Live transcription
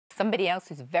somebody else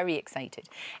who's very excited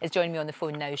is joining me on the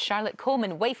phone now. Charlotte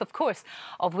Coleman, wife, of course,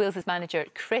 of Wales's manager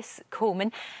Chris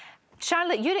Coleman.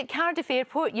 Charlotte, you're at Cardiff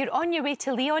Airport. You're on your way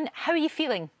to Lyon. How are you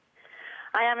feeling?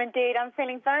 I am indeed. I'm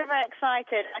feeling very, very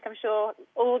excited, like I'm sure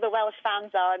all the Welsh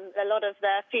fans are, and a lot of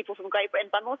the people from Great Britain,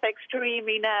 but I'm also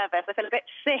extremely nervous. I feel a bit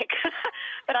sick,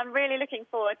 but I'm really looking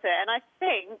forward to it, and I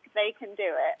think they can do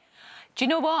it. Do you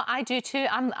know what? I do too.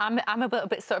 I'm a little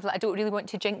bit sort of like, I don't really want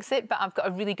to jinx it, but I've got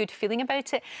a really good feeling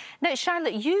about it. Now,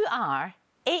 Charlotte, you are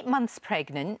 8 months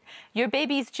pregnant. Your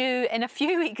baby's due in a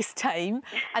few weeks' time,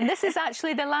 and this is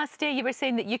actually the last day you were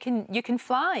saying that you can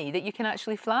fly, that you can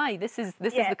actually fly. This is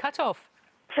the cut-off.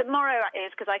 Tomorrow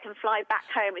is, because I can fly back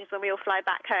home, which is when we all fly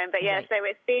back home. But yeah, right. So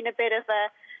it's been a bit of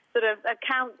a sort of a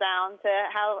countdown to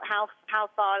how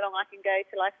far along I can go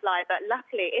till I fly. But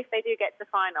luckily, if they do get to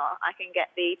the final, I can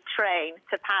get the train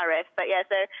to Paris. But yeah,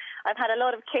 so I've had a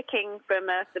lot of kicking from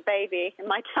the baby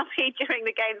in my tummy during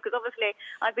the games, because obviously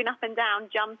I've been up and down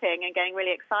jumping and getting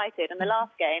really excited. And the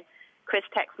last game, Chris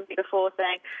texted me before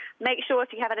saying, make sure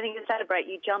if you have anything to celebrate,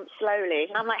 you jump slowly.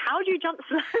 And I'm like, how do you jump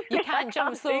slowly? You can't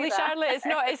jump slowly, Charlotte.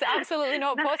 It's absolutely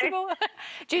not possible.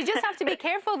 Do you just have to be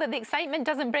careful that the excitement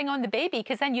doesn't bring on the baby?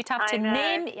 Because then you'd have to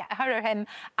name her or him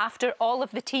after all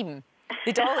of the team.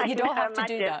 You'd all have to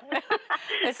do that.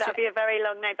 That'd be a very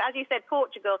long name. But as you said,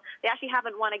 Portugal, they actually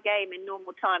haven't won a game in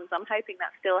normal times. I'm hoping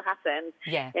that still happens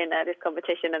in this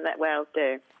competition, and that Wales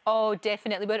do. Oh,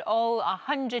 definitely. We're all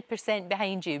 100%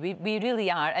 behind you. We really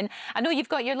are. And I know you've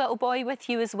got your little boy with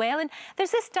you as well. And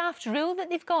there's this daft rule that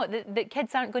they've got that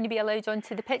kids aren't going to be allowed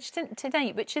onto the pitch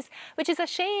tonight, which is a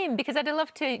shame, because I'd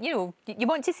love to, you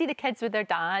want to see the kids with their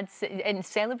dads and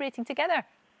celebrating together.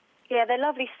 Yeah, they're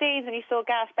lovely scenes, and you saw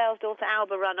Gareth Bale's daughter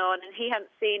Alba run on, and he hadn't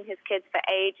seen his kids for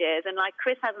ages, and like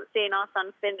Chris hasn't seen our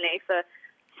son Finley for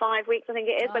 5 weeks, I think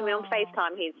it is. When we're on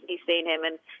FaceTime, he's seen him,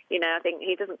 and I think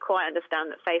he doesn't quite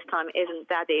understand that FaceTime isn't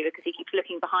daddy, because he keeps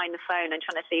looking behind the phone and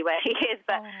trying to see where he is.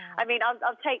 But I mean,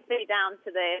 I'll take Billy down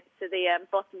to the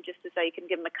bottom just so you can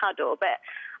give him a cuddle. But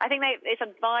I think it's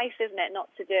advice, isn't it, not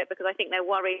to do it, because I think they're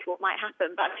worried what might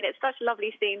happen. But I mean, it's such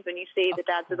lovely scenes when you see the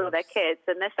dads with all their kids,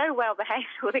 and they're so well behaved,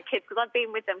 all the kids, because I've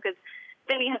been with them, because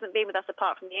Billy hasn't been with us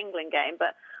apart from the England game,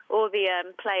 but all the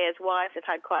players' wives have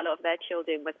had quite a lot of their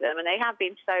children with them, and they have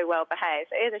been so well behaved.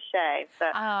 So it is a shame,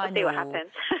 but we'll see what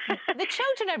happens. The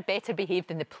children are better behaved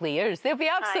than the players. They'll be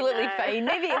absolutely fine.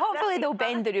 Hopefully they'll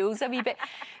bend the rules a wee bit.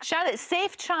 Charlotte,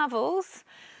 safe travels.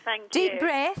 Thank you. Deep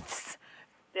breaths.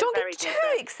 Don't get too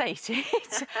excited,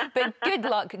 but good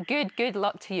luck, good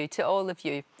luck to you, to all of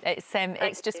you.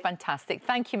 It's just fantastic.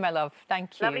 Thank you, my love.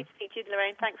 Thank you. Lovely to speak to you,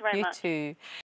 Lorraine. Thanks very much. You too.